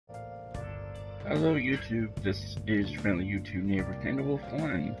Hello YouTube, this is friendly YouTube neighbor Kendo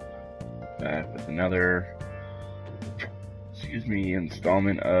back with another,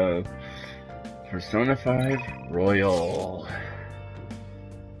 installment of Persona 5 Royal.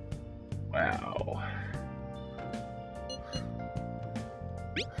 Wow.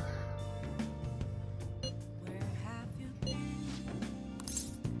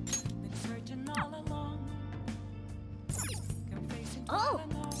 Oh!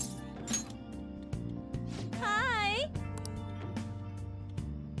 Hi!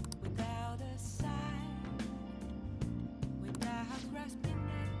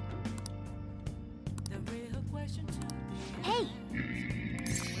 Hey!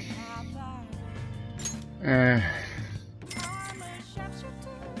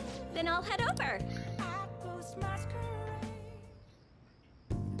 Then I'll head over.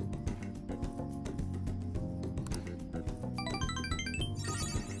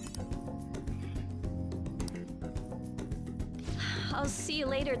 I'll see you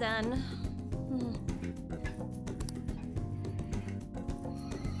later then.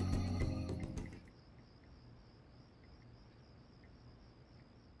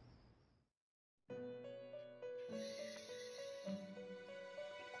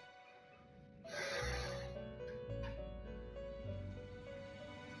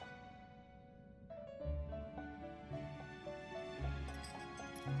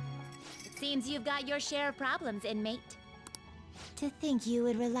 Seems you've got your share of problems, inmate. To think you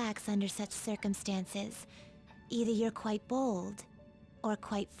would relax under such circumstances. Either you're quite bold, or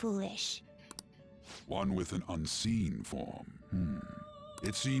quite foolish. One with an unseen form.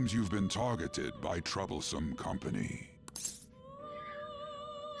 It seems you've been targeted by troublesome company.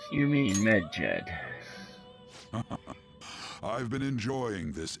 You mean Medjed? I've been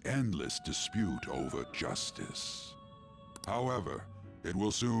enjoying this endless dispute over justice. However, it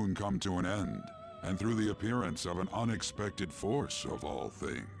will soon come to an end, and through the appearance of an unexpected force of all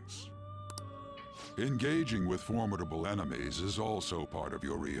things. Engaging with formidable enemies is also part of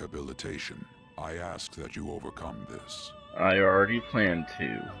your rehabilitation. I ask that you overcome this. I already planned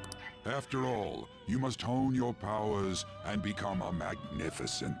to. After all, you must hone your powers and become a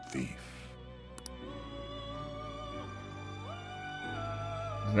magnificent thief.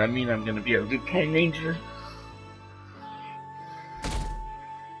 Does that mean I'm gonna be a Lupin Ranger?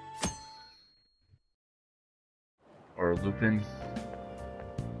 Or Lupin?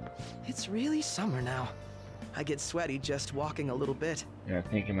 It's really summer now. I get sweaty just walking a little bit. Yeah, I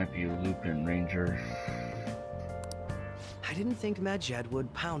think it might be a Lupin Ranger. I didn't think Medjed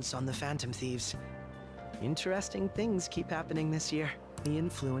would pounce on the Phantom Thieves. Interesting things keep happening this year. The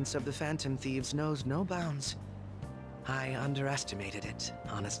influence of the Phantom Thieves knows no bounds. I underestimated it,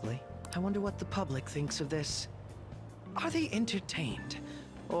 honestly. I wonder what the public thinks of this. Are they entertained?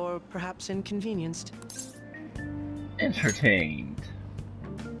 Or perhaps inconvenienced? Entertained.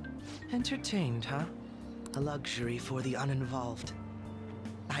 Entertained, huh? A luxury for the uninvolved.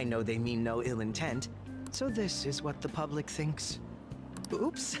 I know they mean no ill intent, so this is what the public thinks.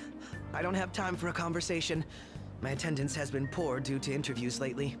 Oops, I don't have time for a conversation. My attendance has been poor due to interviews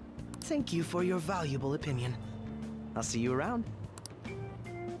lately. Thank you for your valuable opinion. I'll see you around.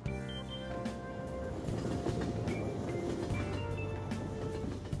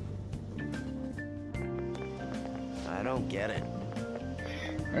 I don't get it.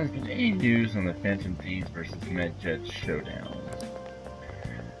 Has been any news on the Phantom Thieves versus Medjed showdown?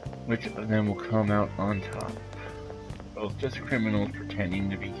 Which of them will come out on top? Both just criminals pretending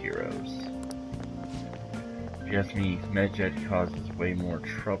to be heroes. If you ask me, Medjed causes way more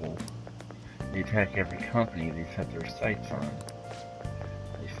trouble. They attack every company they set their sights on.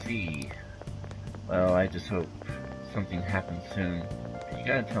 I see. Well, I just hope something happens soon. But you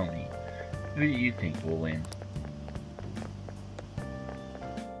gotta tell me, who do you think will win?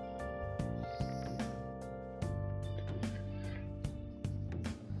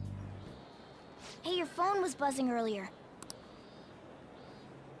 Hey, your phone was buzzing earlier.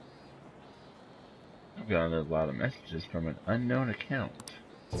 I've gotten a lot of messages from an unknown account.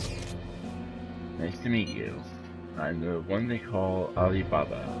 Nice to meet you. I'm the one they call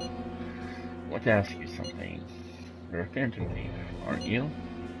Alibaba. I want to ask you something. You're a Phantom Thief, aren't you?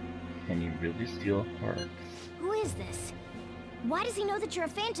 Can you really steal hearts? Who is this? Why does he know that you're a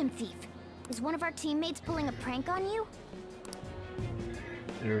Phantom Thief? Is one of our teammates pulling a prank on you?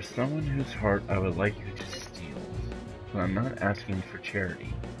 There is someone whose heart I would like you to steal, but I'm not asking for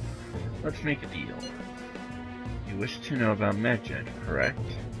charity. Let's make a deal. You wish to know about Medjed, correct?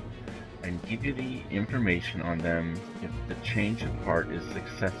 I can give you the information on them if the change of heart is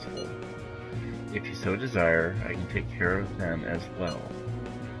successful. If you so desire, I can take care of them as well.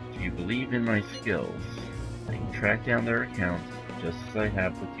 Do If you believe in my skills, I can track down their accounts just as I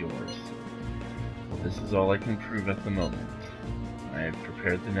have with yours. This is all I can prove at the moment. I have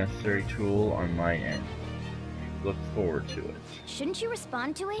prepared the necessary tool on my end. Look forward to it. Shouldn't you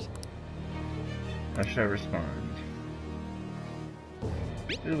respond to it? How should I respond?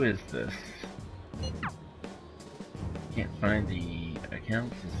 Who is this? Can't find the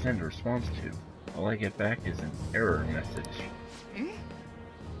account to send a response to. All I get back is an error message.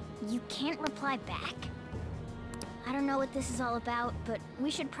 You can't reply back? I don't know what this is all about, but we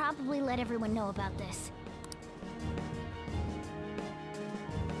should probably let everyone know about this.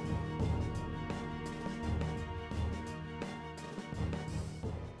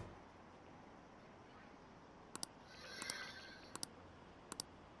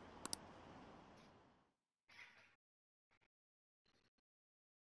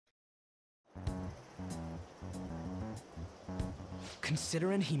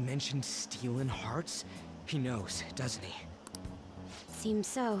 Considering he mentioned stealing hearts, he knows, doesn't he? Seems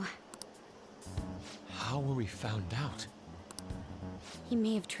so. How were we found out? He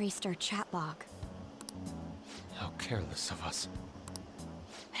may have traced our chat log. How careless of us.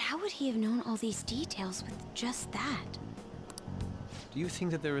 But how would he have known all these details with just that? Do you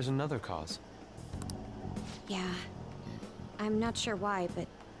think that there is another cause? Yeah. I'm not sure why, but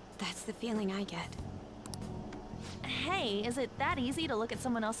that's the feeling I get. Hey, is it that easy to look at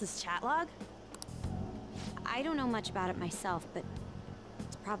someone else's chat log? I don't know much about it myself, but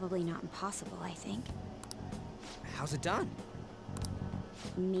it's probably not impossible, I think. How's it done?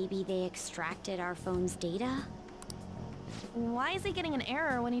 Maybe they extracted our phone's data? Why is he getting an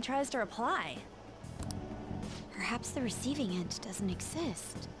error when he tries to reply? Perhaps the receiving end doesn't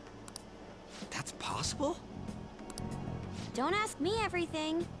exist. That's possible? Don't ask me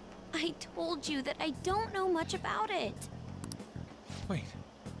everything. I told you that I don't know much about it. Wait,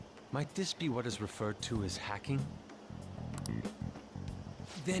 might this be what is referred to as hacking?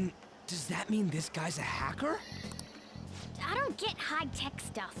 Then, does that mean this guy's a hacker? I don't get high-tech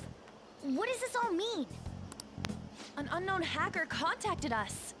stuff. What does this all mean? An unknown hacker contacted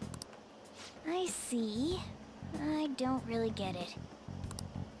us. I see. I don't really get it.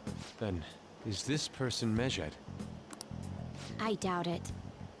 Then, is this person Medjed? I doubt it.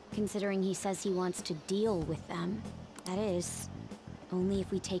 Considering he says he wants to deal with them. That is, only if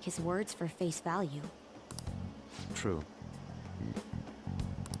we take his words for face value. True.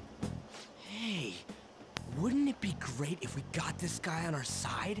 Hey, wouldn't it be great if we got this guy on our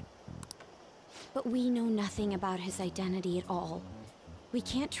side? But we know nothing about his identity at all. We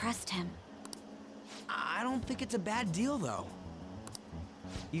can't trust him. I don't think it's a bad deal, though.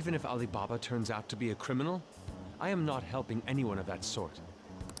 Even if Alibaba turns out to be a criminal, I am not helping anyone of that sort.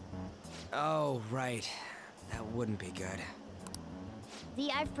 Oh, right. That wouldn't be good.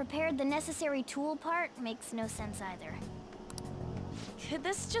 The "I've prepared the necessary tool" part makes no sense either. Could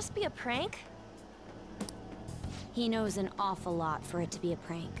this just be a prank? He knows an awful lot for it to be a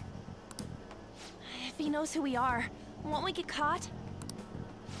prank. If he knows who we are, won't we get caught?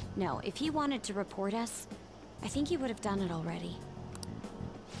 No, if he wanted to report us, I think he would have done it already.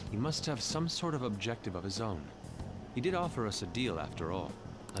 He must have some sort of objective of his own. He did offer us a deal after all.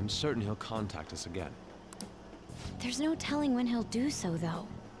 I'm certain he'll contact us again. There's no telling when he'll do so, though.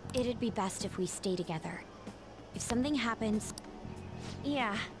 It'd be best if we stay together. If something happens...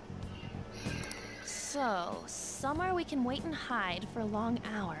 Yeah. So, somewhere we can wait and hide for long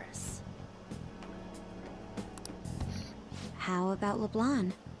hours. How about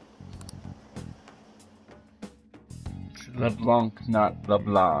LeBlanc? LeBlanc, not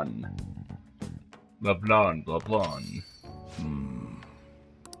LeBlanc. LeBlanc, LeBlanc.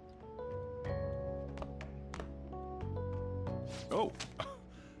 Oh,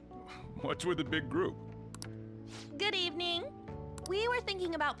 what's with the big group? Good evening. We were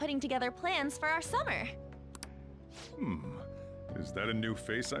thinking about putting together plans for our summer. Is that a new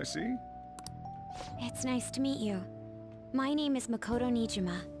face I see? It's nice to meet you. My name is Makoto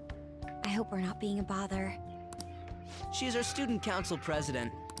Nijima. I hope we're not being a bother. She's our student council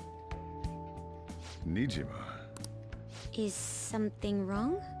president. Nijima? Is something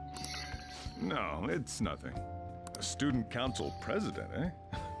wrong? No, it's nothing. A student council president, eh?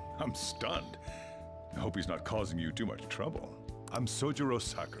 I'm stunned. I hope he's not causing you too much trouble. I'm Sojiro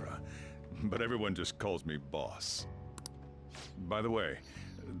Sakura, but everyone just calls me boss. By the way,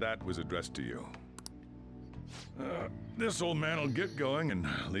 that was addressed to you. This old man will get going and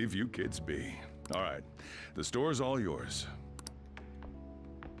leave you kids be. All right, the store's all yours.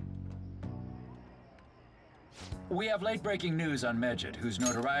 We have late-breaking news on Medjed, whose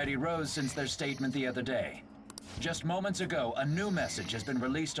notoriety rose since their statement the other day. Just moments ago, a new message has been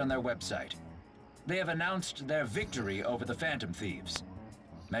released on their website. They have announced their victory over the Phantom Thieves.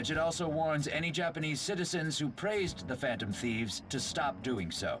 Medjed also warns any Japanese citizens who praised the Phantom Thieves to stop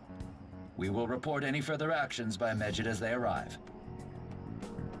doing so. We will report any further actions by Medjed as they arrive.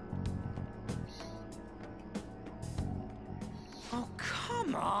 Oh,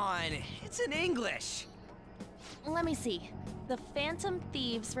 come on! It's in English! Let me see. The Phantom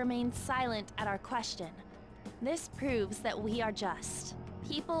Thieves remain silent at our question. This proves that we are just.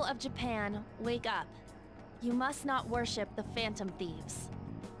 People of Japan, wake up. You must not worship the Phantom Thieves.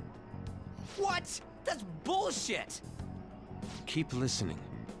 What? That's bullshit! Keep listening.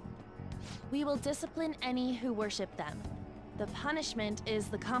 We will discipline any who worship them. The punishment is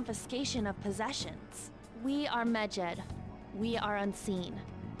the confiscation of possessions. We are Medjed. We are unseen.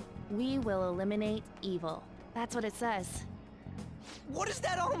 We will eliminate evil. That's what it says. What does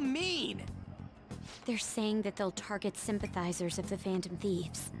that all mean? They're saying that they'll target sympathizers of the Phantom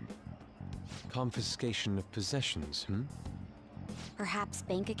Thieves. Confiscation of possessions, Perhaps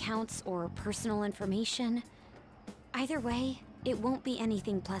bank accounts or personal information. Either way, it won't be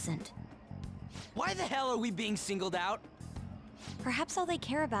anything pleasant. Why the hell are we being singled out? Perhaps all they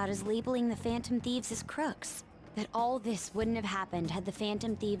care about is labeling the Phantom Thieves as crooks. That all this wouldn't have happened had the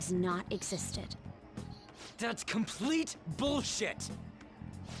Phantom Thieves not existed. That's complete bullshit!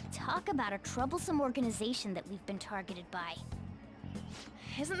 Talk about a troublesome organization that we've been targeted by.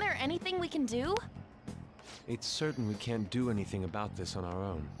 Isn't there anything we can do? It's certain we can't do anything about this on our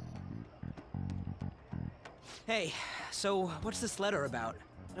own. Hey, so what's this letter about?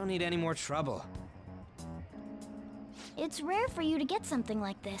 I don't need any more trouble. It's rare for you to get something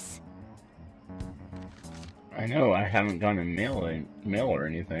like this. I know, I haven't gotten mail or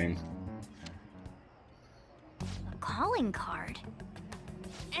anything. A calling card.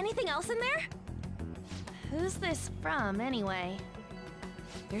 Anything else in there? Who's this from, anyway?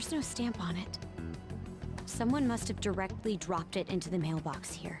 There's no stamp on it. Someone must have directly dropped it into the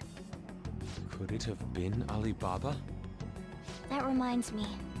mailbox here. Could it have been Alibaba? That reminds me.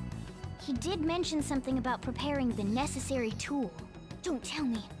 He did mention something about preparing the necessary tool. Don't tell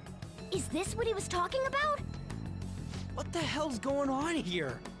me. Is this what he was talking about? What the hell's going on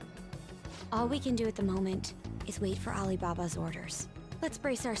here? All we can do at the moment is wait for Alibaba's orders. Let's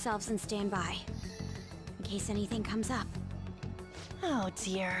brace ourselves and stand by, in case anything comes up. Oh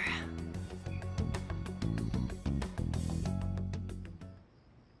dear.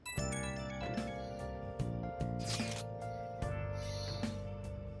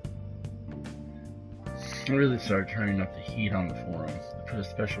 I really started turning up the heat on the forums. They put a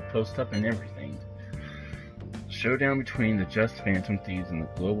special post up and everything. The showdown between the Just Phantom Thieves and the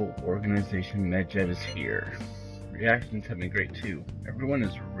global organization Medjed is here. Reactions have been great too. Everyone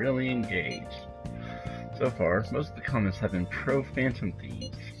is really engaged. So far, most of the comments have been pro-Phantom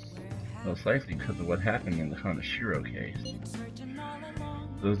Thieves. Most likely because of what happened in the Kaneshiro case.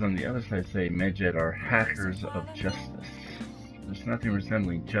 Those on the other side say Medjed are hackers of justice. There's nothing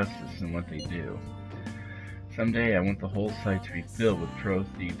resembling justice in what they do. Someday I want the whole site to be filled with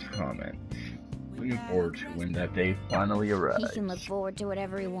pro-Thieves comments. Looking forward to when that day finally arrives. He can look forward to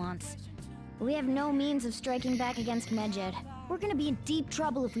whatever he wants. We have no means of striking back against Medjed. We're gonna be in deep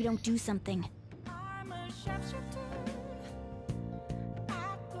trouble if we don't do something.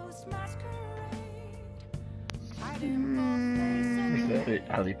 Is that the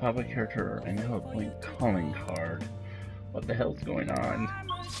Alibaba character? I know a blank calling card. What the hell's going on?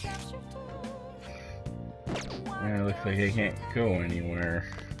 It looks like I can't go anywhere.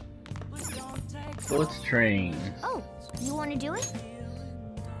 So let's train. Oh, you wanna do it?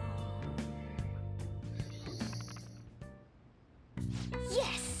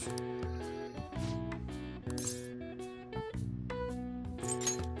 Yes!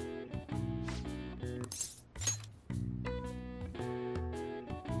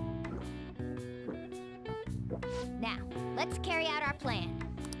 Now, let's carry out our plan.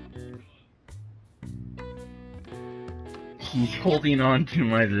 He's holding on to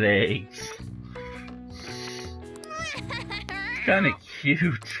my legs. Kinda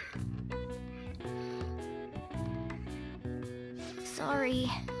cute.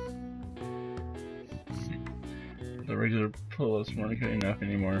 Sorry. The regular pull-ups weren't good enough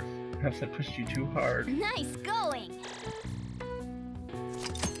anymore. Perhaps I pushed you too hard. Nice going!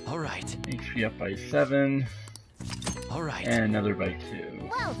 Alright. HP up by 7. Alright. And another by 2.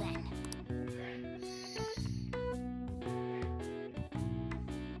 Well then.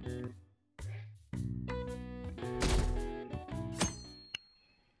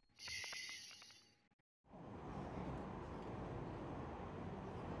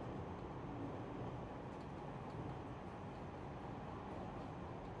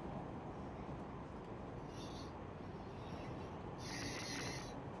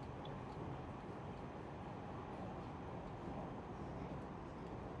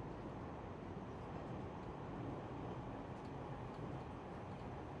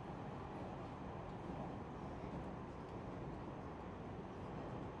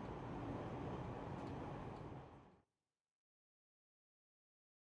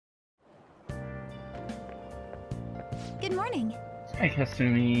 Good morning. Hi,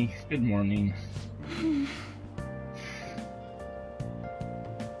 Kasumi. Good morning.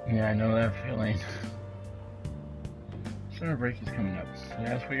 Yeah, I know that feeling. Summer break is coming up, so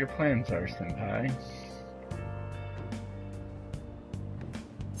ask what your plans are, Senpai.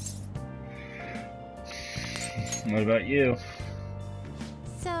 What about you?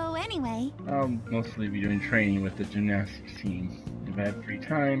 So anyway, I'll mostly be doing training with the gymnastics team. If I have free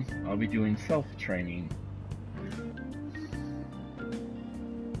time, I'll be doing self-training.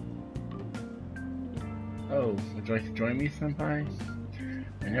 Oh, would you like to join me, Senpai?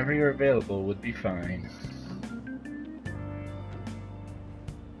 Whenever you're available would be fine.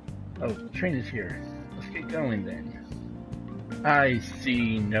 Oh, the train is here. Let's get going then. I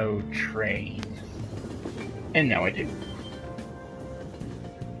see no train. And now I do.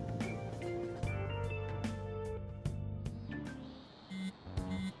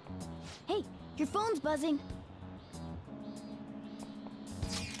 hey, your phone's buzzing.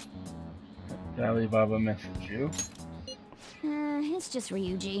 Did Alibaba message you? It's just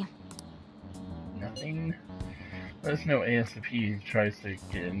Ryuji. Nothing? Let us know ASAP if he tries to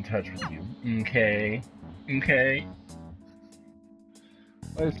get in touch with you. Okay. Okay.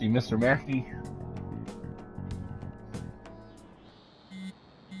 What is he, Mr. Mackey?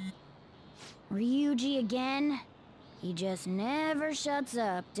 Ryuji again? He just never shuts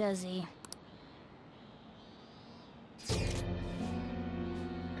up, does he?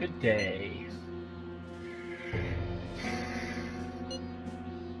 Good day.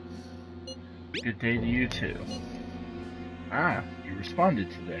 Good day to you too. Ah, you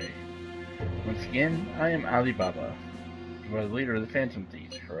responded today. Once again, I am Alibaba. You are the leader of the Phantom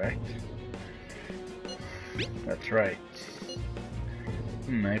Thieves, correct? That's right.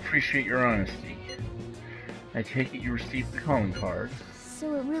 I appreciate your honesty. I take it you received the calling card.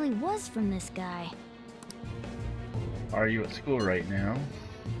 So it really was from this guy. Are you at school right now?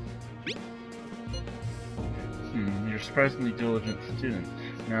 You're a surprisingly diligent student.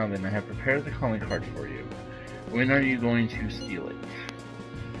 Now then, I have prepared the calling card for you. When are you going to steal it?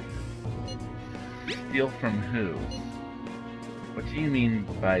 Steal from who? What do you mean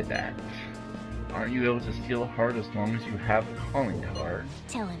by that? Aren't you able to steal a heart as long as you have the calling card?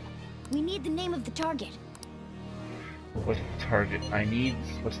 Tell him. We need the name of the target. What's the target?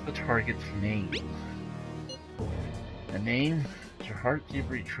 What's the target's name? A name? Is your heart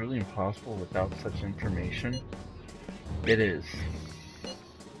thievery truly impossible without such information? It is.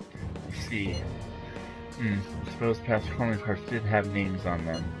 I see. I suppose past calling cards did have names on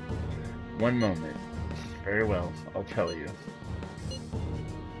them. One moment. Very well, I'll tell you.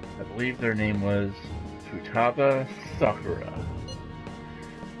 I believe their name was Futaba Sakura.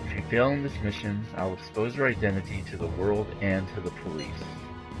 If you fail in this mission, I'll expose your identity to the world and to the police.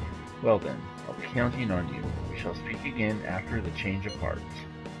 Well then, I'll be counting on you. We shall speak again after the change of heart.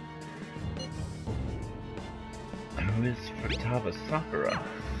 Who is Futaba Sakura?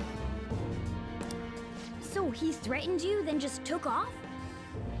 So he threatened you, then just took off?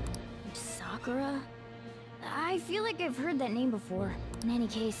 Sakura? I feel like I've heard that name before. In any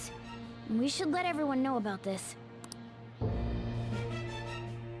case, we should let everyone know about this.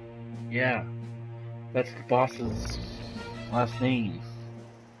 Yeah, that's the boss's last name.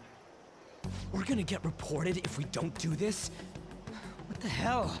 We're gonna get reported if we don't do this? What the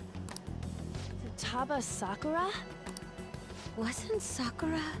hell? Futaba Sakura? Wasn't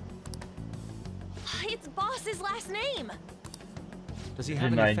Sakura? It's Boss's last name! Does he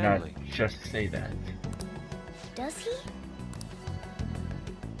have Did any I family? not just say that? Does he?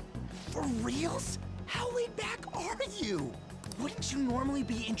 For reals? How laid back are you? Wouldn't you normally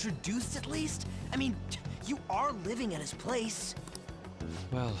be introduced at least? I mean, you are living at his place.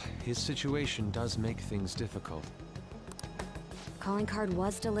 Well, his situation does make things difficult. Calling card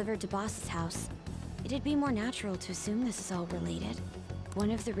was delivered to Boss's house. It'd be more natural to assume this is all related.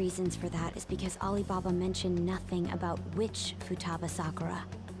 One of the reasons for that is because Alibaba mentioned nothing about which Futaba Sakura.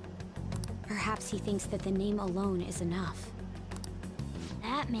 Perhaps he thinks that the name alone is enough.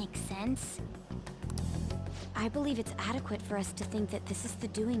 That makes sense. I believe it's adequate for us to think that this is the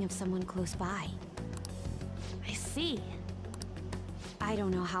doing of someone close by. I see. I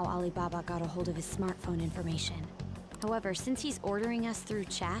don't know how Alibaba got a hold of his smartphone information. However, since he's ordering us through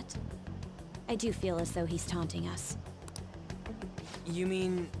chat, I do feel as though he's taunting us. You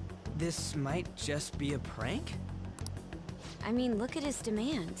mean, this might just be a prank? I mean, look at his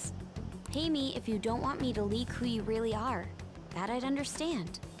demands. Pay me if you don't want me to leak who you really are. That I'd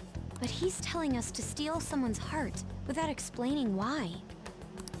understand. But he's telling us to steal someone's heart without explaining why.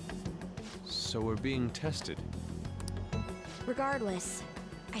 So we're being tested. Regardless,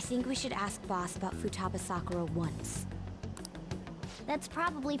 I think we should ask Boss about Futaba Sakura once. That's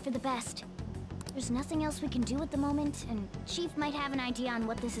probably for the best. There's nothing else we can do at the moment, and Chief might have an idea on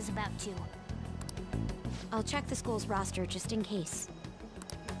what this is about too. I'll check the school's roster just in case.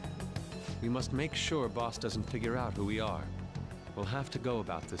 We must make sure Boss doesn't figure out who we are. We'll have to go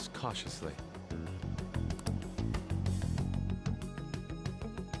about this cautiously.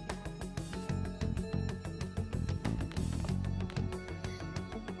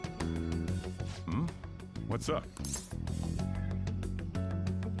 What's up?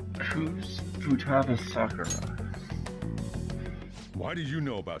 Who's Futaba Sakura? Why do you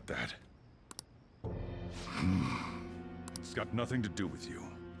know about that? It's got nothing to do with you.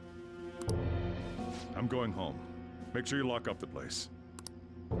 I'm going home. Make sure you lock up the place.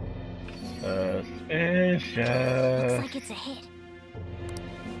 Suspicious. Looks like it's a hit.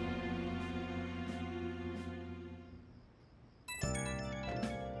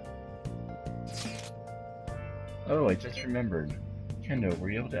 Oh, I just remembered. Kendo, were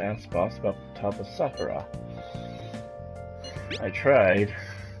you able to ask Boss about Futaba Sakura? I tried.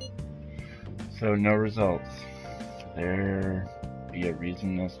 So, no results. There be a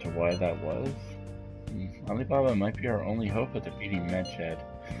reason as to why that was? Alibaba might be our only hope of defeating Medjed.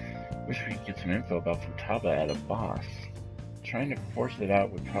 Wish we could get some info about Futaba at a Boss. Trying to force it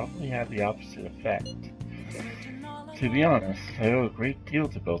out would probably have the opposite effect. To be honest, I owe a great deal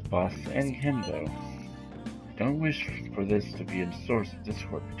to both Boss and Kendo. Don't wish for this to be a source of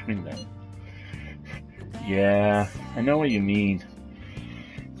discord between them. Yeah, I know what you mean.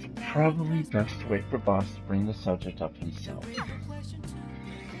 It's probably best to wait for Boss to bring the subject up himself.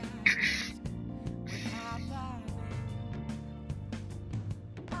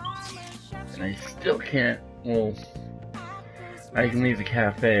 And I still can't, well, I can leave the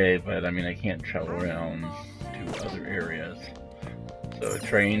cafe, but I mean I can't travel around to other areas. So a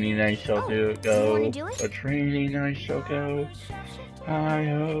training I shall go. A training I shall go.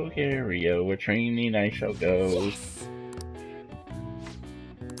 Hi-ho, Gario, a training I shall go. Yes.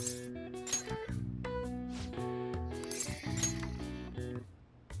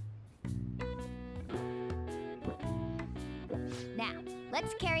 Now,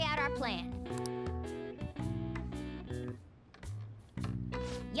 let's carry out our plan.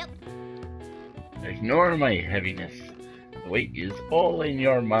 Yep. Ignore my heaviness. The weight is all in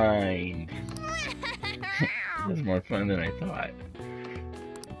your mind. This is more fun than I thought.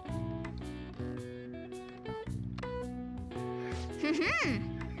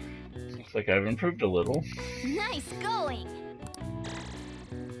 Looks like I've improved a little. Nice going.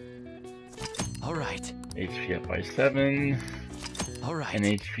 All right. HP up by 7. All right. And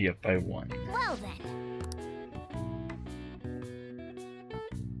HP up by 1. Well then.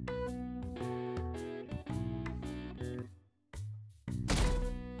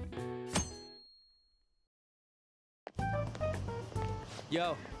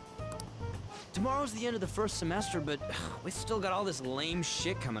 Yo. Tomorrow's the end of the first semester, but we still got all this lame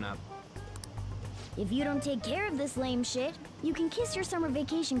shit coming up. If you don't take care of this lame shit, you can kiss your summer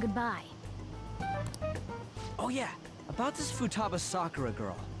vacation goodbye. Oh yeah, about this Futaba Sakura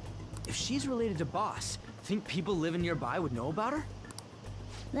girl. If she's related to Boss, think people living nearby would know about her?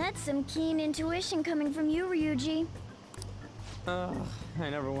 That's some keen intuition coming from you, Ryuji. Ugh, I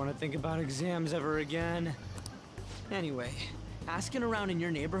never want to think about exams ever again. Anyway, asking around in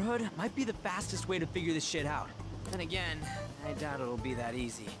your neighborhood might be the fastest way to figure this shit out. Then again, I doubt it'll be that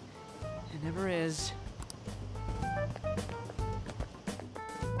easy. It never is.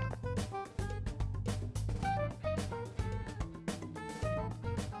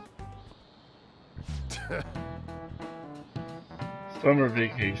 Summer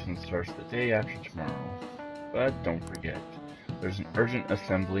vacation starts the day after tomorrow. But don't forget, there's an urgent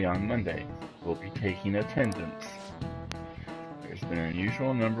assembly on Monday. We'll be taking attendance. There's been an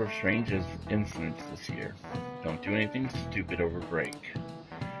unusual number of strange incidents this year. Don't do anything stupid over break.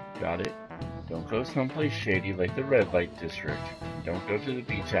 Got it? Don't go someplace shady like the red light district. Don't go to the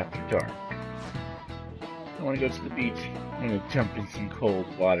beach after dark. I want to go to the beach. I'm going to jump in some cold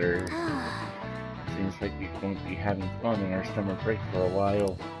water. Seems like we won't be having fun in our summer break for a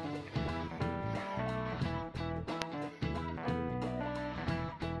while.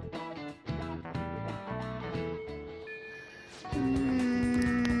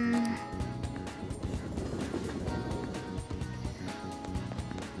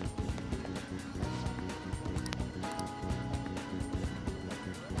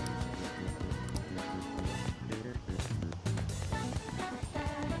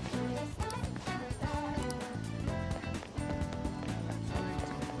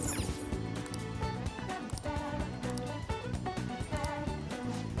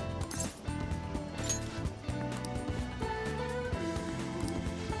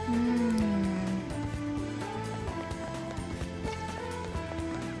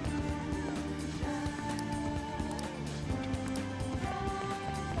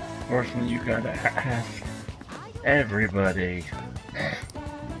 Unfortunately, you gotta ask everybody.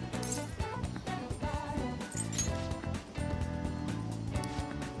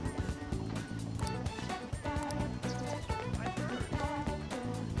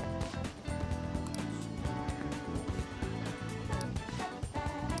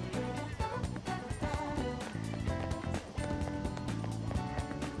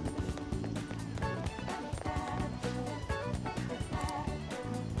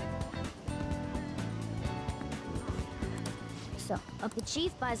 So, the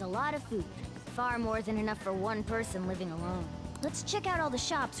chief buys a lot of food. Far more than enough for one person living alone. Let's check out all the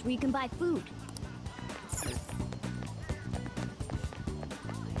shops where you can buy food.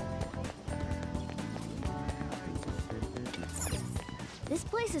 This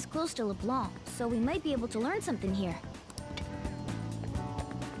place is close to LeBlanc, so we might be able to learn something here.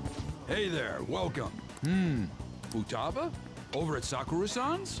 Hey there, welcome. Futaba? Over at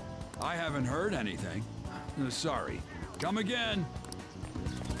Sakura-san's? I haven't heard anything. Sorry. Come again.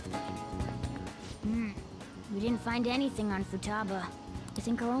 We didn't find anything on Futaba. I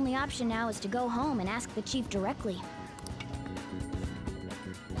think our only option now is to go home and ask the chief directly.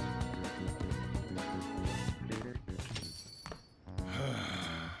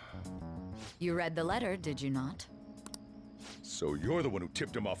 You read the letter, did you not? So you're the one who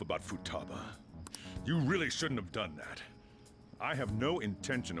tipped him off about Futaba. You really shouldn't have done that. I have no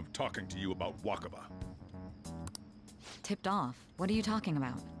intention of talking to you about Wakaba. Tipped off? What are you talking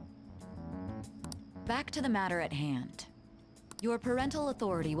about? Back to the matter at hand. Your parental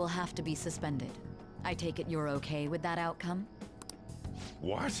authority will have to be suspended. I take it you're okay with that outcome?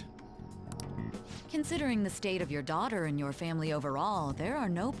 What? Considering the state of your daughter and your family overall, there are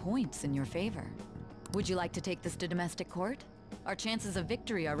no points in your favor. Would you like to take this to domestic court? Our chances of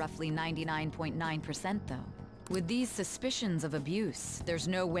victory are roughly 99.9% though. With these suspicions of abuse, there's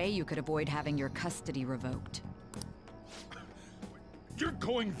no way you could avoid having your custody revoked. You're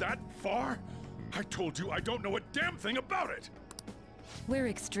going that far? I told you I don't know a damn thing about it! We're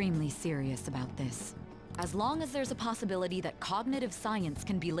extremely serious about this. As long as there's a possibility that cognitive science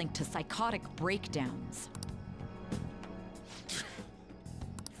can be linked to psychotic breakdowns.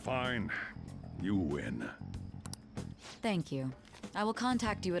 Fine. You win. Thank you. I will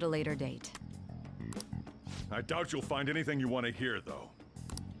contact you at a later date. I doubt you'll find anything you want to hear, though.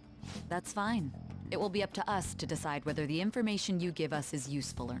 That's fine. It will be up to us to decide whether the information you give us is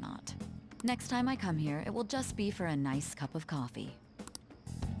useful or not. Next time I come here, it will just be for a nice cup of coffee.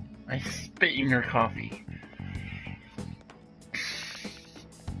 I spit in your coffee.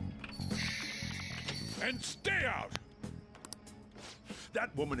 And stay out!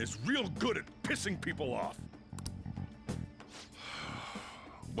 That woman is real good at pissing people off.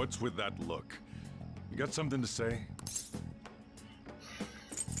 What's with that look? You got something to say?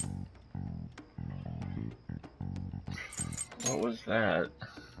 What was that?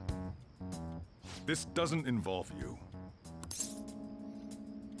 This doesn't involve you.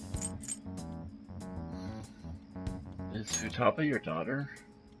 Is Futaba your daughter?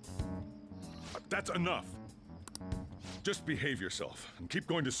 That's enough. Just behave yourself and keep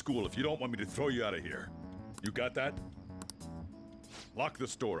going to school if you don't want me to throw you out of here. You got that? Lock the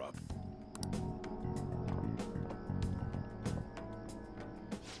store up.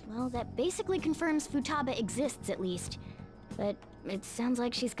 Well, that basically confirms Futaba exists, at least. But it sounds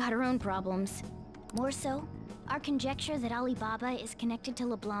like she's got her own problems. More so, our conjecture that Alibaba is connected to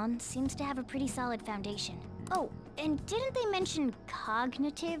LeBlanc seems to have a pretty solid foundation. Oh, and didn't they mention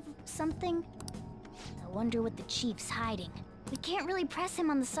cognitive something? I wonder what the chief's hiding. We can't really press him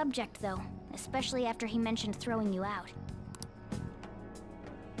on the subject, though, especially after he mentioned throwing you out.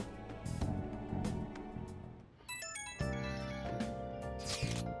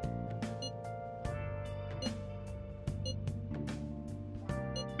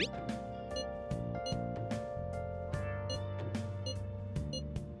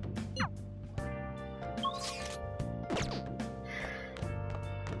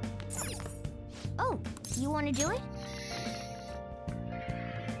 Oh, you want to do it?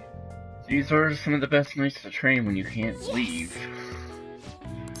 These are some of the best nights to train when you can't leave.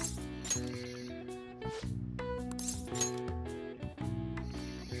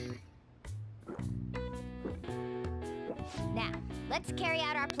 Now, let's carry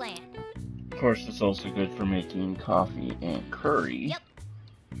out our plan. Of course, it's also good for making coffee and curry. Yep.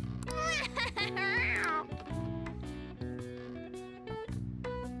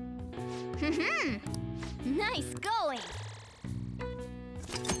 Nice going.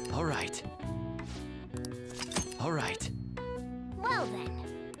 All right. All right. Well then.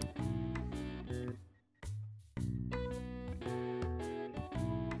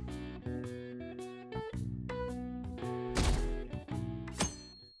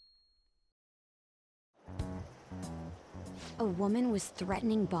 A woman was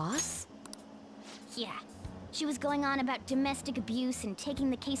threatening Boss? Yeah. She was going on about domestic abuse and taking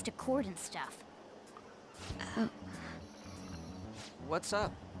the case to court and stuff. What's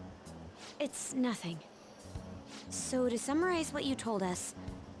up? It's nothing. So to summarize what you told us,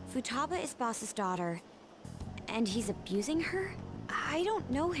 Futaba is Boss's daughter, and he's abusing her? I don't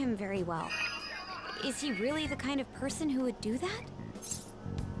know him very well. Is he really the kind of person who would do that?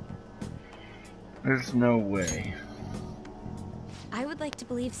 There's no way. I would like to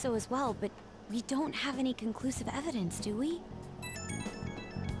believe so as well, but we don't have any conclusive evidence, do we?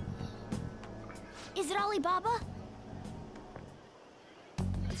 Is it Alibaba?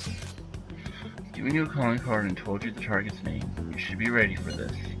 Given you a calling card and told you the target's name. You should be ready for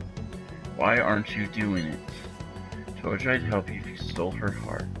this. Why aren't you doing it? Told you I'd help you if you stole her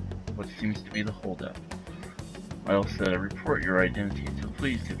heart. What seems to be the holdup? I also said I'd report your identity to the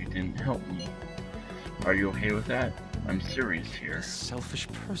police if you didn't help me. Are you okay with that? I'm serious here. A selfish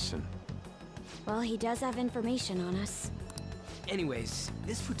person. Well, he does have information on us. Anyways,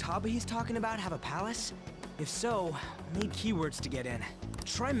 this Futaba he's talking about have a palace? If so, we'll need keywords to get in.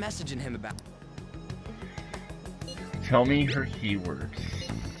 Try messaging him about... Tell me her keywords.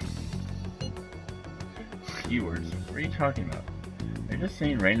 Keywords? What are you talking about? You're just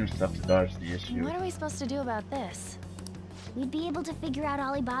saying random stuff to dodge the issue. What are we supposed to do about this? We'd be able to figure out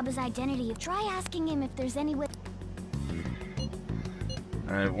Alibaba's identity. Try asking him if there's any way...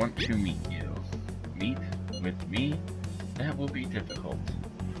 I want to meet you. Meet with me? That will be difficult.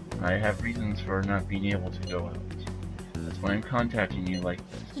 I have reasons for not being able to go out. That's why I'm contacting you like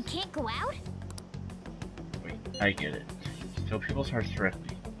this. He can't go out? Wait, I get it. Steal people's hearts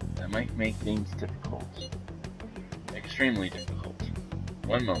directly. That might make things difficult. Extremely difficult.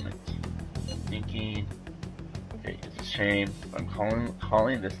 One moment. Thinking... Okay, it's a shame. I'm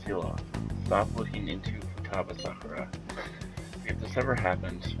calling this deal off. Stop looking into Futaba Sakura. If this ever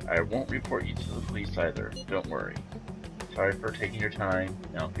happens, I won't report you to the police either. Don't worry. Sorry for taking your time.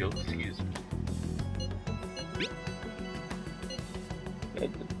 Now if you'll excuse me. The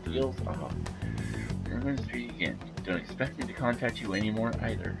deal's off. We're going to speak again. Don't expect me to contact you anymore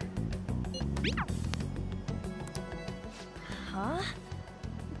either. Huh?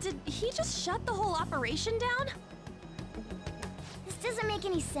 Did he just shut the whole operation down? This doesn't make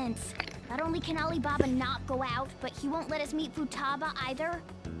any sense. Not only can Alibaba not go out, but he won't let us meet Futaba either.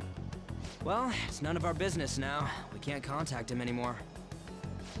 Well, it's none of our business now. We can't contact him anymore.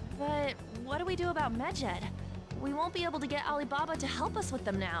 But what do we do about Medjed? We won't be able to get Alibaba to help us with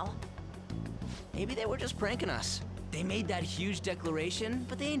them now. Maybe they were just pranking us. They made that huge declaration,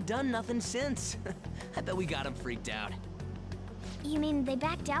 but they ain't done nothing since. I bet we got them freaked out. You mean they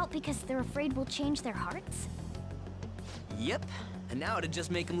backed out because they're afraid we'll change their hearts? Yep. And now it'd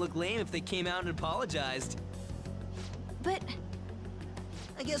just make them look lame if they came out and apologized. But...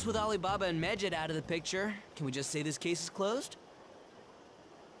 I guess with Alibaba and Medjed out of the picture, can we just say this case is closed?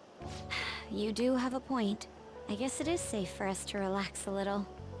 You do have a point. I guess it is safe for us to relax a little.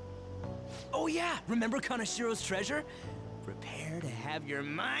 Oh yeah, remember Kanashiro's treasure? Prepare to have your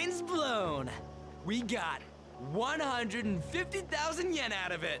minds blown. We got 150,000 yen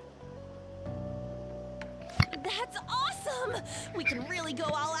out of it. That's awesome! We can really go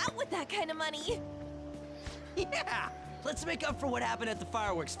all out with that kind of money. Yeah! Let's make up for what happened at the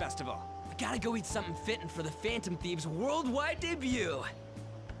fireworks festival. We gotta go eat something fitting for the Phantom Thieves' worldwide debut.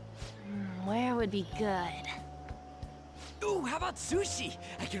 Where would be good? Ooh, how about sushi?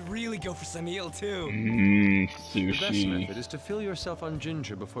 I could really go for some eel too. Sushi. The best method is to fill yourself on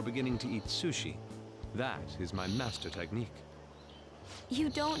ginger before beginning to eat sushi. That is my master technique. You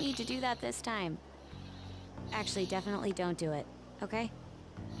don't need to do that this time. Actually, definitely don't do it, okay?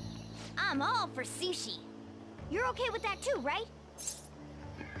 I'm all for sushi. You're okay with that too, right?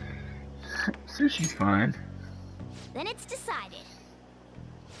 Sushi's fine. Then it's decided.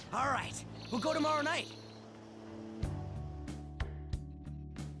 All right, we'll go tomorrow night.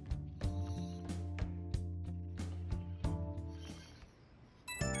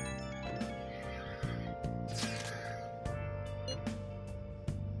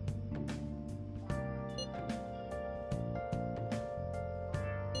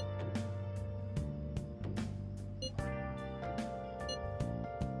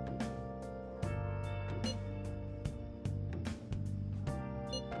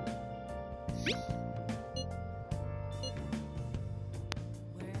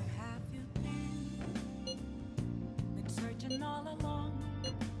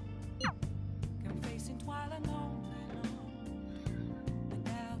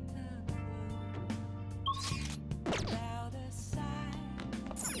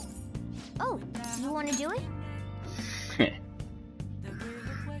 Oh, you want to do it?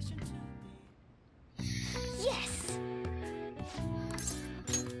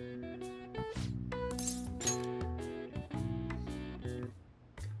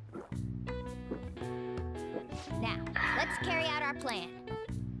 carry out our plan.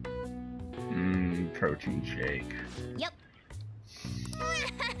 Protein shake. Yep.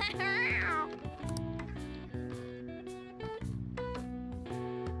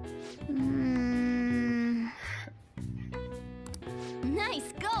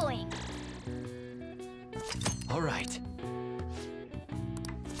 Nice going. All right.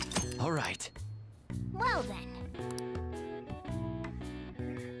 All right. Well then.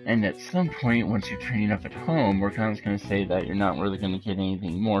 And at some point, once you're training up at home, we're kind of going to say that you're not really going to get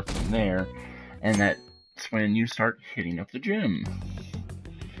anything more from there, and that's when you start hitting up the gym.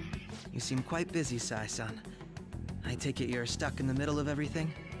 You seem quite busy, Sai-san. I take it you're stuck in the middle of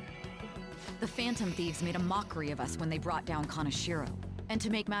everything? The Phantom Thieves made a mockery of us when they brought down Kaneshiro. And to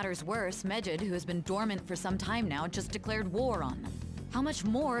make matters worse, Medjed, who has been dormant for some time now, just declared war on them. How much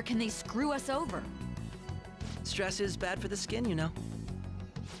more can they screw us over? Stress is bad for the skin, you know.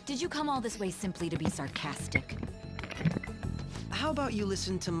 Did you come all this way simply to be sarcastic? How about you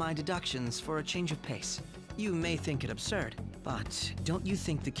listen to my deductions for a change of pace? You may think it absurd, but don't you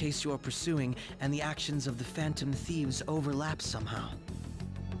think the case you're pursuing and the actions of the Phantom Thieves overlap somehow?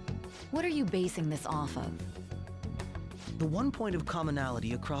 What are you basing this off of? The one point of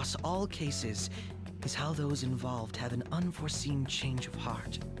commonality across all cases is how those involved have an unforeseen change of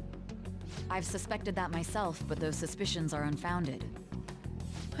heart. I've suspected that myself, but those suspicions are unfounded.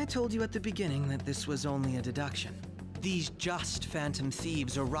 I told you at the beginning that this was only a deduction. These just Phantom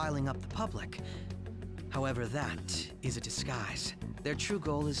Thieves are riling up the public. However, that is a disguise. Their true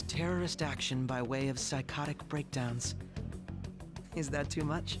goal is terrorist action by way of psychotic breakdowns. Is that too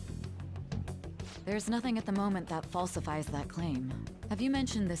much? There's nothing at the moment that falsifies that claim. Have you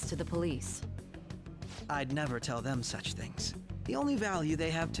mentioned this to the police? I'd never tell them such things. The only value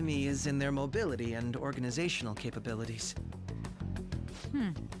they have to me is in their mobility and organizational capabilities.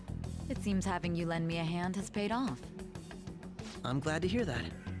 It seems having you lend me a hand has paid off. I'm glad to hear that.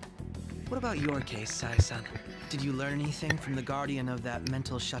 What about your case, Sai-san? Did you learn anything from the guardian of that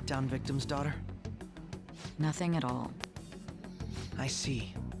mental shutdown victim's daughter? Nothing at all. I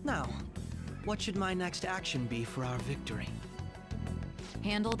see. Now, what should my next action be for our victory?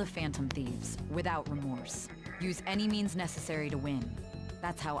 Handle the Phantom Thieves, without remorse. Use any means necessary to win.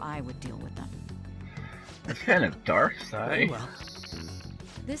 That's how I would deal with them. That's kind of dark, Sai. Very well.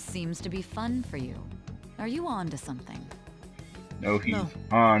 This seems to be fun for you. Are you on to something? No, he's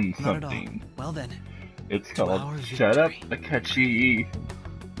on not at all. something. Well then. It's To called our Shut Up, victory. Akechi.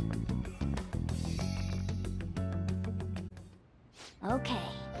 Okay.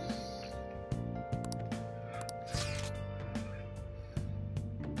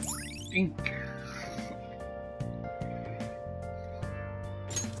 Ink.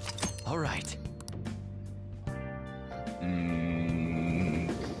 All right.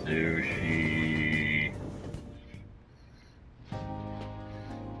 Sushi.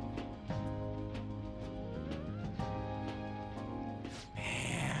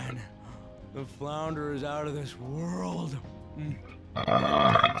 Man, the flounder is out of this world.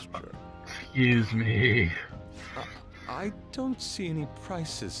 Excuse me. I don't see any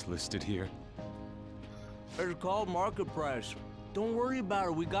prices listed here. It's called market price. Don't worry about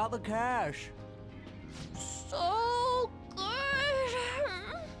it, we got the cash. So good.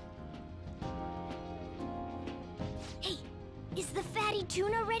 Hey, is the fatty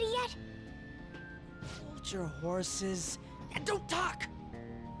tuna ready yet? Hold your horses and don't talk.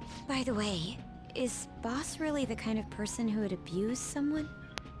 By the way, is Boss really the kind of person who would abuse someone?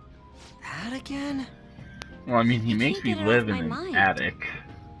 That again? Well, I mean, he makes me get it live off in my an mind. attic.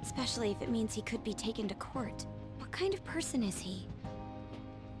 Especially if it means he could be taken to court. What kind of person is he?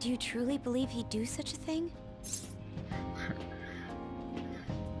 Do you truly believe he'd do such a thing?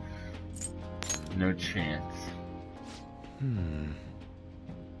 No chance.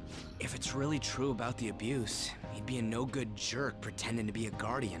 If it's really true about the abuse, he'd be a no-good jerk pretending to be a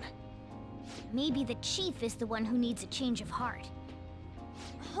guardian. Maybe the chief is the one who needs a change of heart.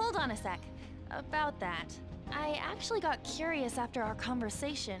 Hold on a sec. About that, I actually got curious after our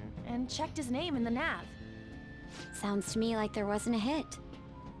conversation and checked his name in the nav. Sounds to me like there wasn't a hit.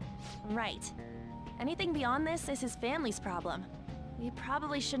 Right. Anything beyond this is his family's problem. We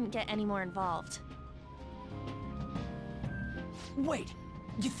probably shouldn't get any more involved. Wait,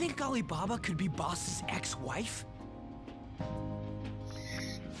 you think Alibaba could be Boss's ex-wife?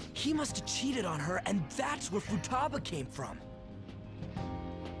 He must have cheated on her, and that's where Futaba came from.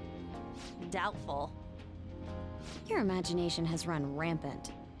 Doubtful. Your imagination has run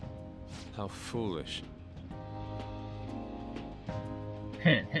rampant. How foolish.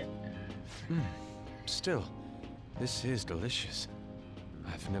 Still, this is delicious.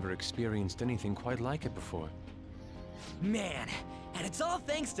 I've never experienced anything quite like it before. Man, and it's all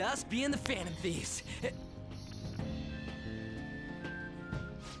thanks to us being the Phantom Thieves.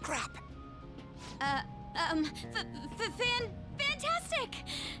 Crap. Fantastic!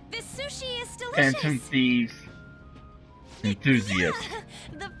 This sushi is delicious! Phantom Thieves enthusiast.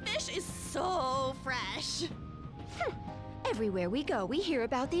 The fish is so fresh. Everywhere we go, we hear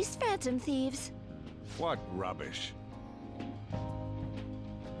about these Phantom Thieves. What rubbish.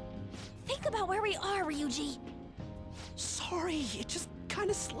 Think about where we are, Ryuji. Sorry, it just kind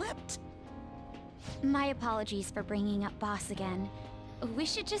of slipped. My apologies for bringing up Boss again. We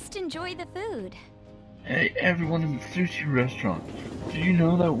should just enjoy the food. Hey, everyone in the sushi restaurant. Do you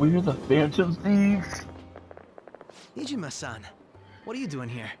know that we're the Phantom Thieves? Nijima-san, what are you doing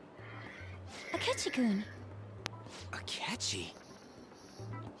here? Akechi-kun. Akechi?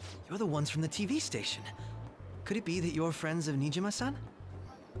 You're the ones from the TV station. Could it be that you're friends of Nijima-san?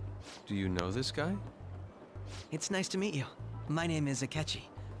 Do you know this guy? It's nice to meet you. My name is Akechi.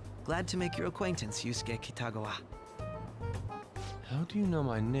 Glad to make your acquaintance, Yusuke Kitagawa. How do you know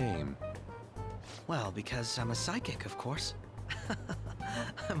my name? Well, because I'm a psychic, of course.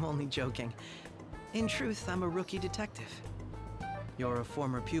 I'm only joking. In truth, I'm a rookie detective. You're a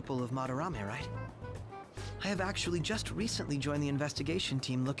former pupil of Madarame, right? I have actually just recently joined the investigation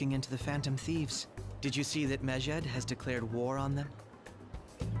team looking into the Phantom Thieves. Did you see that Medjed has declared war on them?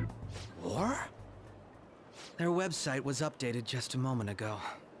 War? Their website was updated just a moment ago.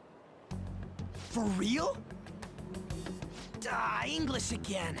 For real? English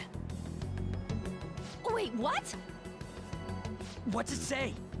again. Wait, what? What's it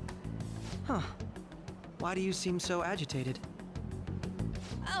say? Huh. Why do you seem so agitated?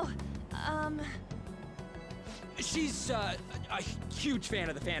 Oh, She's, a huge fan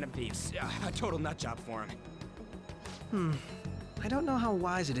of the Phantom Thieves. A total nutjob for him. I don't know how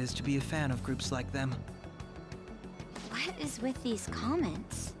wise it is to be a fan of groups like them. What is with these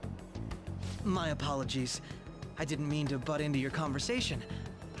comments? My apologies. I didn't mean to butt into your conversation,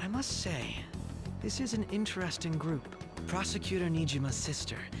 but I must say, this is an interesting group. Prosecutor Nijima's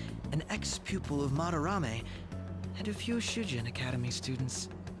sister, an ex-pupil of Madarame, and a few Shujin Academy students.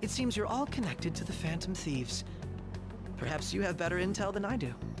 It seems you're all connected to the Phantom Thieves. Perhaps you have better intel than I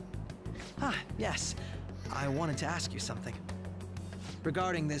do. Ah, yes. I wanted to ask you something.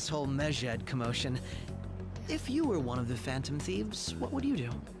 Regarding this whole Medjed commotion, if you were one of the Phantom Thieves, what would you do?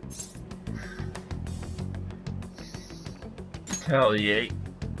 Retaliate.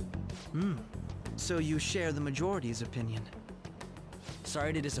 So you share the majority's opinion.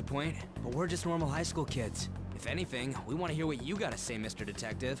 Sorry to disappoint, but we're just normal high school kids. If anything, we want to hear what you gotta say, Mr.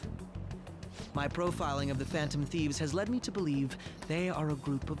 Detective. My profiling of the Phantom Thieves has led me to believe they are a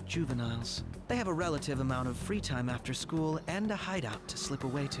group of juveniles. They have a relative amount of free time after school and a hideout to slip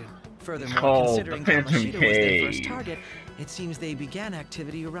away to. Furthermore, considering Kamoshida was their first target, it seems they began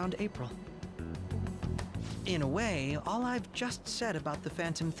activity around April. In a way, all I've just said about the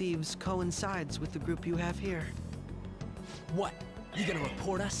Phantom Thieves coincides with the group you have here. What? You gonna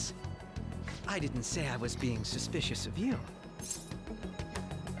report us? I didn't say I was being suspicious of you.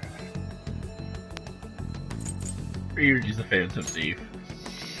 Ryuji's a Phantom Thief.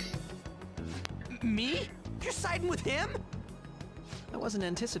 Me? You're siding with him? I wasn't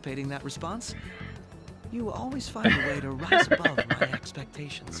anticipating that response. You always find a way to rise above my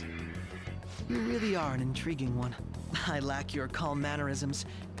expectations. You really are an intriguing one. I lack your calm mannerisms,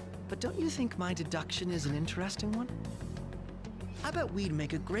 but don't you think my deduction is an interesting one? I bet we'd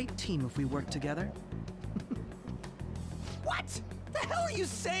make a great team if we worked together. What the hell are you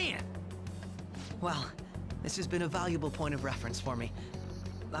saying? Well, this has been a valuable point of reference for me.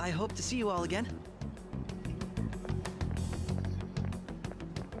 I hope to see you all again.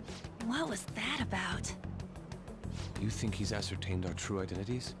 What was that about? You think he's ascertained our true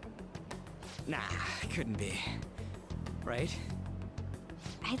identities? Nah, couldn't be. Right?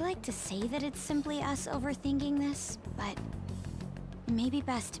 I'd like to say that it's simply us overthinking this, but it may be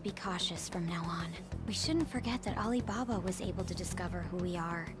best to be cautious from now on. We shouldn't forget that Alibaba was able to discover who we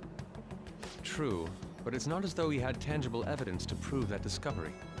are. True, but it's not as though he had tangible evidence to prove that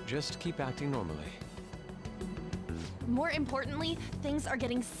discovery. Just keep acting normally. More importantly, things are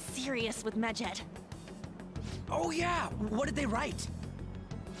getting serious with Medjed. Oh yeah, what did they write?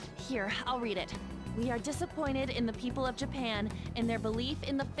 Here, I'll read it. We are disappointed in the people of Japan in their belief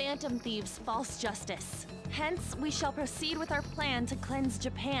in the Phantom Thieves' false justice. Hence, we shall proceed with our plan to cleanse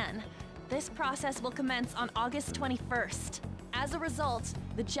Japan. This process will commence on August 21st. As a result,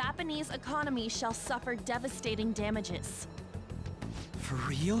 the Japanese economy shall suffer devastating damages. For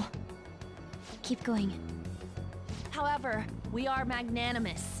real? Keep going. However, we are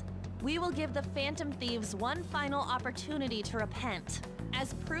magnanimous. We will give the Phantom Thieves one final opportunity to repent.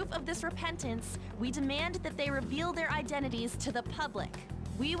 As proof of this repentance, we demand that they reveal their identities to the public.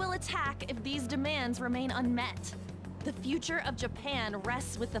 We will attack if these demands remain unmet. The future of Japan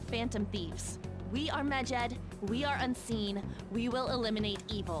rests with the Phantom Thieves. We are Medjed, we are unseen, we will eliminate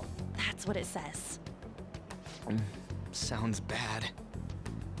evil. That's what it says. Sounds bad.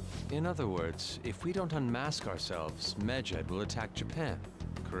 In other words, if we don't unmask ourselves, Medjed will attack Japan,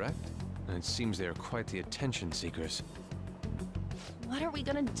 correct? And it seems they are quite the attention seekers. What are we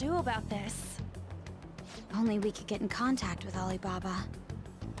gonna do about this? Only we could get in contact with Alibaba.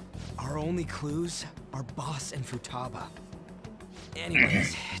 Our only clues are Boss and Futaba.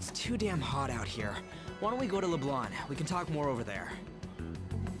 Anyways, it's too damn hot out here. Why don't we go to LeBlanc? We can talk more over there.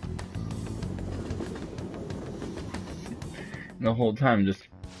 The whole time just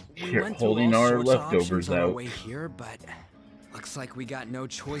We went through holding all our sorts of leftovers options on our out. way here, but looks like we got no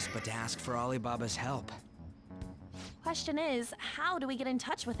choice but to ask for Alibaba's help. Question is, how do we get in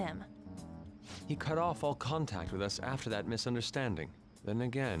touch with him? He cut off all contact with us after that misunderstanding. Then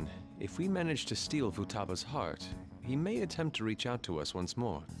again, if we manage to steal Futaba's heart, he may attempt to reach out to us once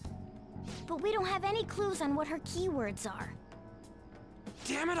more. But we don't have any clues on what her keywords are.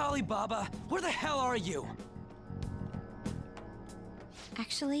 Damn it, Alibaba! Where the hell are you?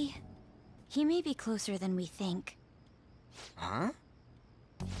 Actually, he may be closer than we think. Huh?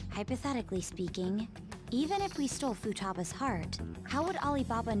 Hypothetically speaking, even if we stole Futaba's heart, how would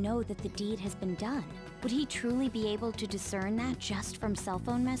Alibaba know that the deed has been done? Would he truly be able to discern that just from cell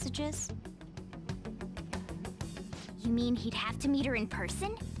phone messages? You mean he'd have to meet her in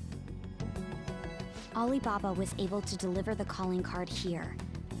person? Alibaba was able to deliver the calling card here.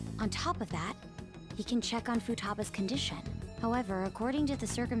 On top of that, he can check on Futaba's condition. However, according to the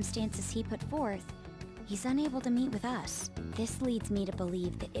circumstances he put forth, he's unable to meet with us. This leads me to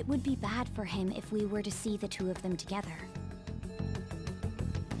believe that it would be bad for him if we were to see the two of them together.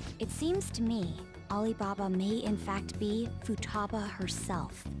 It seems to me Alibaba may in fact be Futaba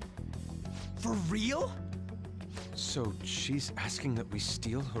herself. For real? So she's asking that we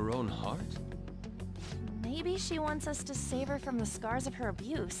steal her own heart? Maybe she wants us to save her from the scars of her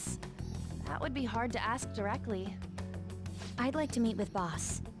abuse. That would be hard to ask directly. I'd like to meet with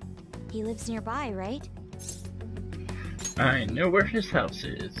Boss. He lives nearby, right? I know where his house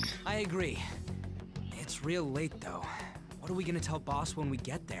is. I agree. It's real late, though. What are we gonna tell Boss when we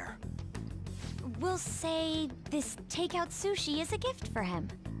get there? We'll say this takeout sushi is a gift for him.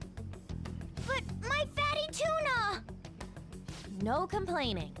 But my fatty tuna! No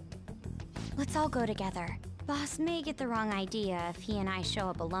complaining. Let's all go together. Boss may get the wrong idea if he and I show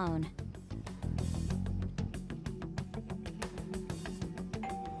up alone.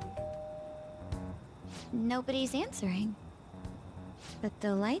 Nobody's answering. But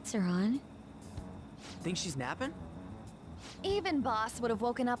the lights are on. Think she's napping? Even Boss would have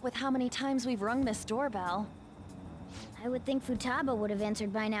woken up with how many times we've rung this doorbell. I would think Futaba would have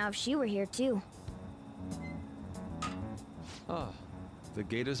answered by now if she were here too. Ah, the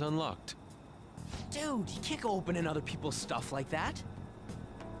gate is unlocked. Dude, you can't go opening other people's stuff like that.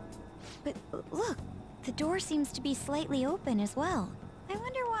 But look, the door seems to be slightly open as well. I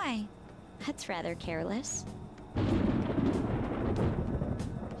wonder why. That's rather careless.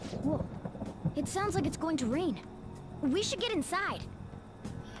 Whoa. It sounds like it's going to rain. We should get inside.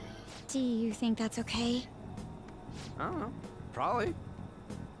 Do you think that's okay? I don't know. Probably.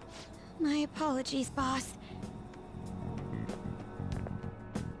 My apologies, boss.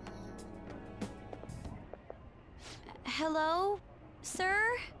 Hello, sir?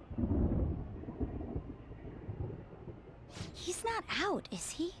 He's not out, is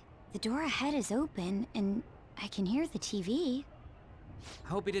he? The door ahead is open, and I can hear the TV. I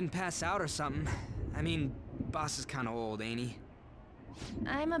hope he didn't pass out or something. I mean, Boss is kind of old, ain't he?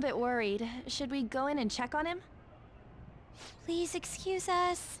 I'm a bit worried. Should we go in and check on him? Please excuse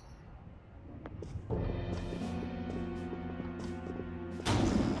us.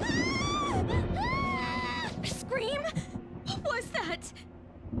 Scream? What was that?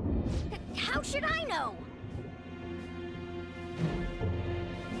 How should I know?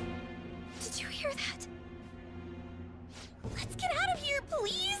 Did you hear that? Let's get out of here,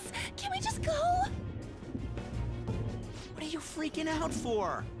 please! Can we just go? What are you freaking out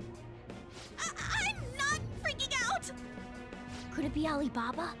for? I'm not freaking out! Could it be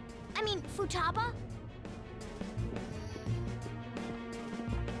Alibaba? I mean, Futaba?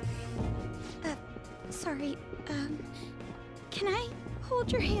 Sorry, can I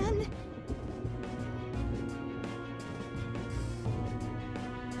hold your hand?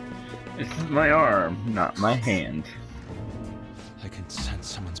 This is my arm, not my hand. I can sense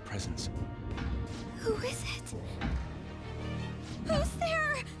someone's presence. Who is it? Who's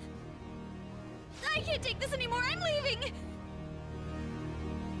there? I can't take this anymore. I'm leaving.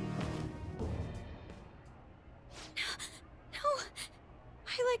 No.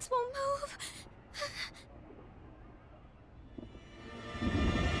 My legs won't move.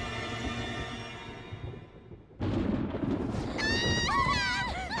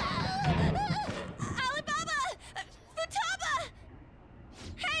 Alibaba! Futaba!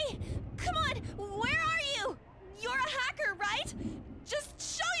 Hey! Come on! Where are you? You're a hacker, right? Just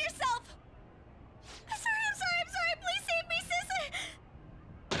show yourself! I'm sorry! Please save me, sis!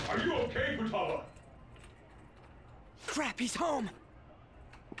 Are you okay, Futaba? Crap, he's home!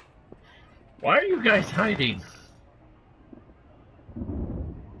 Why are you guys hiding?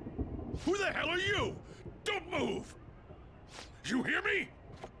 Who the hell are you? Don't move! You hear me?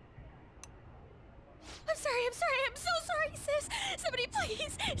 I'm sorry! I'm so sorry, sis! Somebody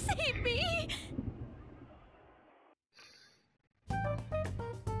please save me!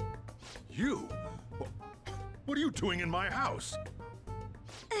 You? What are you doing in my house?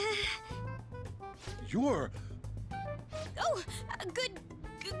 You're... Oh, good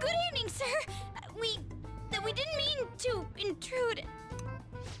evening, sir. We didn't mean to intrude.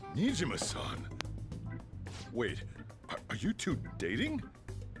 Nijima-san. Wait, are you two dating?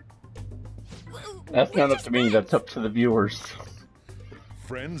 That's not up to me, that's up to the viewers.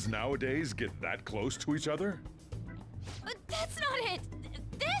 Friends nowadays get that close to each other? That's not it.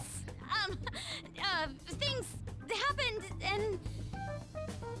 This, things happened and...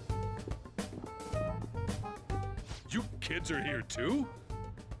 You kids are here too?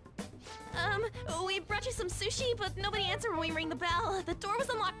 We brought you some sushi, but nobody answered when we rang the bell. The door was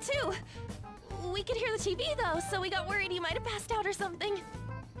unlocked too. We could hear the TV though, so we got worried you might have passed out or something.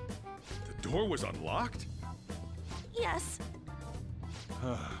 The door was unlocked? Yes.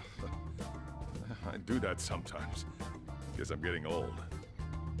 I do that sometimes. Guess I'm getting old.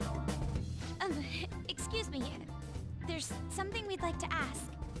 Excuse me. There's something we'd like to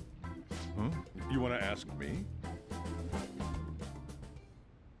ask. Huh? You want to ask me?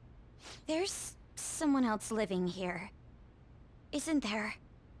 There's someone else living here, isn't there?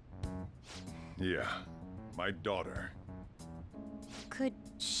 Yeah, my daughter. Could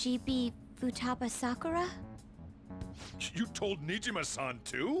she be Futaba Sakura? You told Nijima-san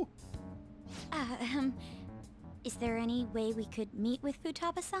too? Is there any way we could meet with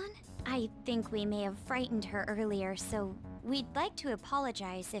Futaba-san? I think we may have frightened her earlier, so we'd like to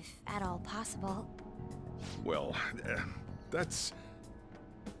apologize if at all possible. Well, that's...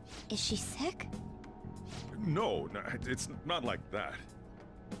 Is she sick? No, it's not like that.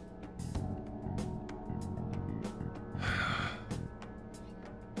 I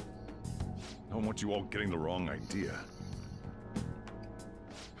don't want you all getting the wrong idea.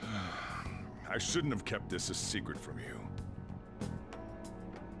 I shouldn't have kept this a secret from you.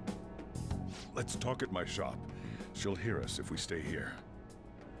 Let's talk at my shop. She'll hear us if we stay here.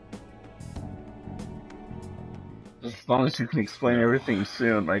 As long as you can explain everything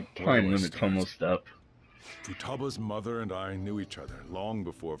soon, my time limit's almost up. Futaba's mother and I knew each other long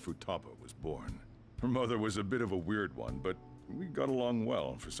before Futaba was born. Her mother was a bit of a weird one, but we got along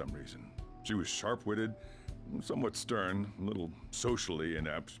well for some reason. She was sharp-witted, somewhat stern, a little socially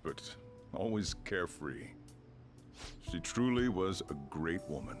inept, but always carefree. She truly was a great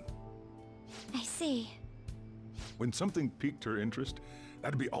woman. I see. When something piqued her interest,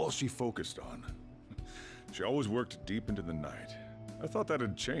 that'd be all she focused on. She always worked deep into the night. I thought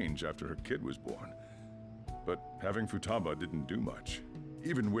that'd change after her kid was born. But having Futaba didn't do much.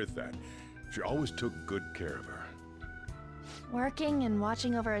 Even with that, she always took good care of her. Working and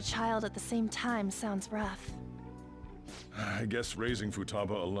watching over a child at the same time sounds rough. I guess raising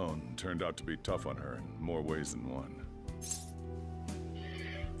Futaba alone turned out to be tough on her in more ways than one.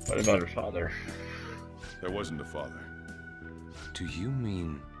 What about her father? There wasn't a father. Do you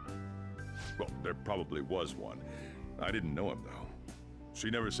mean... Well, there probably was one. I didn't know him, though. She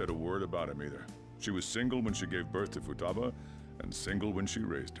never said a word about him either. She was single when she gave birth to Futaba, and single when she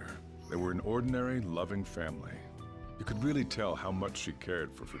raised her. They were an ordinary, loving family. You could really tell how much she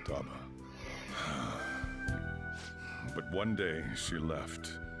cared for Futaba. But one day, she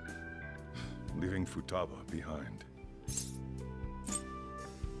left, leaving Futaba behind.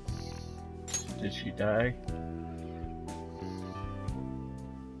 Did she die?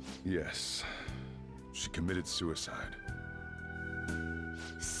 Yes. She committed suicide.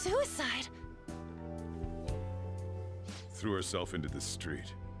 Suicide? Threw herself into the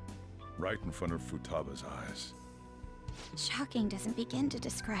street, right in front of Futaba's eyes. Shocking doesn't begin to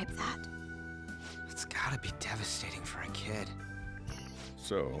describe that. It's gotta be devastating for a kid.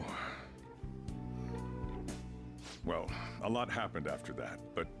 So... Well, a lot happened after that,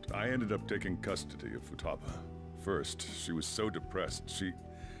 but I ended up taking custody of Futaba. First, she was so depressed, she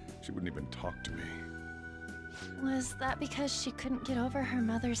wouldn't even talk to me. Was that because she couldn't get over her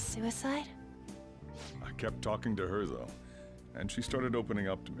mother's suicide? I kept talking to her, though, and she started opening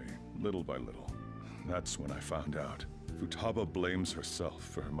up to me, little by little. That's when I found out. Futaba blames herself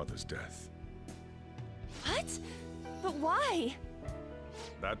for her mother's death. What? But why?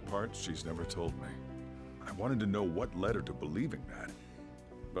 That part she's never told me. I wanted to know what led her to believing that,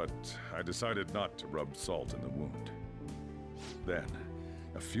 but I decided not to rub salt in the wound. Then,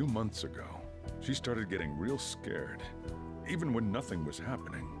 a few months ago, she started getting real scared. Even when nothing was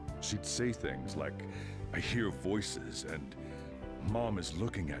happening, she'd say things like, "I hear voices," and "Mom is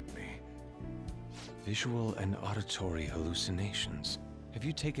looking at me." Visual and auditory hallucinations. Have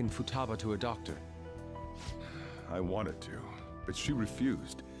you taken Futaba to a doctor? I wanted to, but she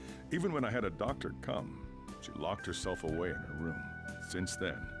refused. Even when I had a doctor come, she locked herself away in her room. Since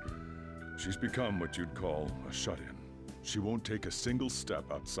then, she's become what you'd call a shut-in. She won't take a single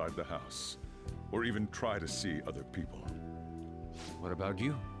step outside the house, or even try to see other people. What about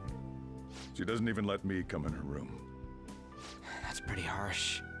you? She doesn't even let me come in her room. That's pretty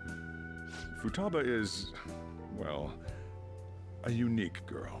harsh. Futaba is, well, a unique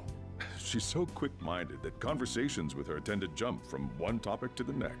girl. She's so quick-minded that conversations with her tend to jump from one topic to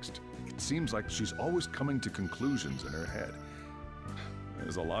the next. It seems like she's always coming to conclusions in her head.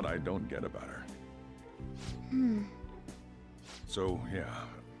 There's a lot I don't get about her. So, yeah,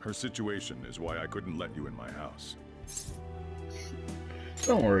 her situation is why I couldn't let you in my house.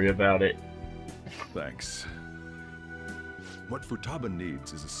 Don't worry about it. Thanks. What Futaba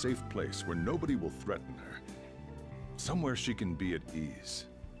needs is a safe place where nobody will threaten her. Somewhere she can be at ease.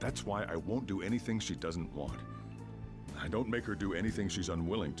 That's why I won't do anything she doesn't want. I don't make her do anything she's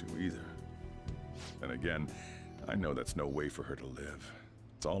unwilling to, either. And again, I know that's no way for her to live.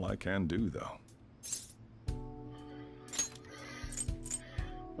 It's all I can do, though.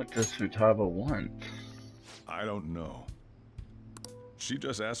 What does Futaba want? I don't know. She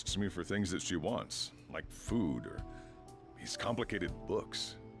just asks me for things that she wants, like food or these complicated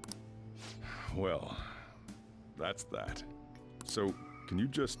books. Well, that's that. So, can you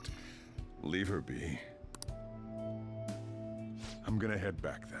just leave her be? I'm gonna head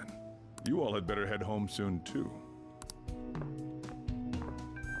back then. You all had better head home soon, too.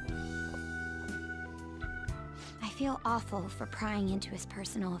 I feel awful for prying into his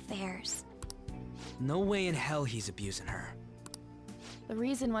personal affairs. No way in hell he's abusing her. The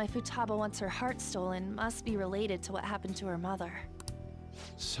reason why Futaba wants her heart stolen must be related to what happened to her mother.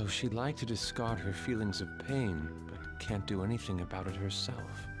 So she'd like to discard her feelings of pain, but can't do anything about it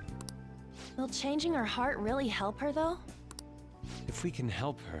herself. Will changing her heart really help her, though? If we can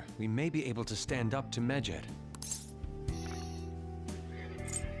help her, we may be able to stand up to Medjed.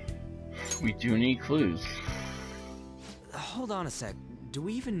 We do need clues. Hold on a sec. Do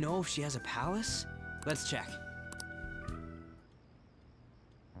we even know if she has a palace? Let's check.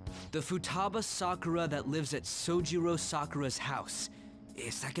 The Futaba Sakura that lives at Sojiro Sakura's house.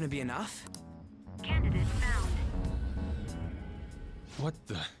 Is that gonna be enough? Candidate found. What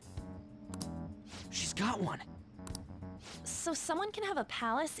the? She's got one. So someone can have a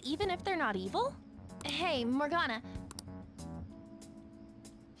palace even if they're not evil? Hey, Morgana.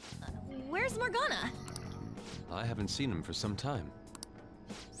 Where's Morgana? I haven't seen him for some time.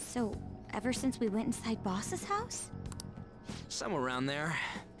 So, ever since we went inside Boss's house? Somewhere around there.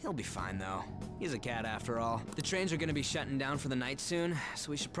 He'll be fine, though. He's a cat, after all. The trains are gonna be shutting down for the night soon,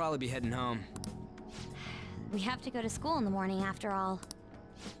 so we should probably be heading home. We have to go to school in the morning, after all.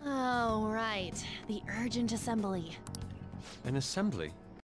 Oh, right. The urgent assembly. An assembly?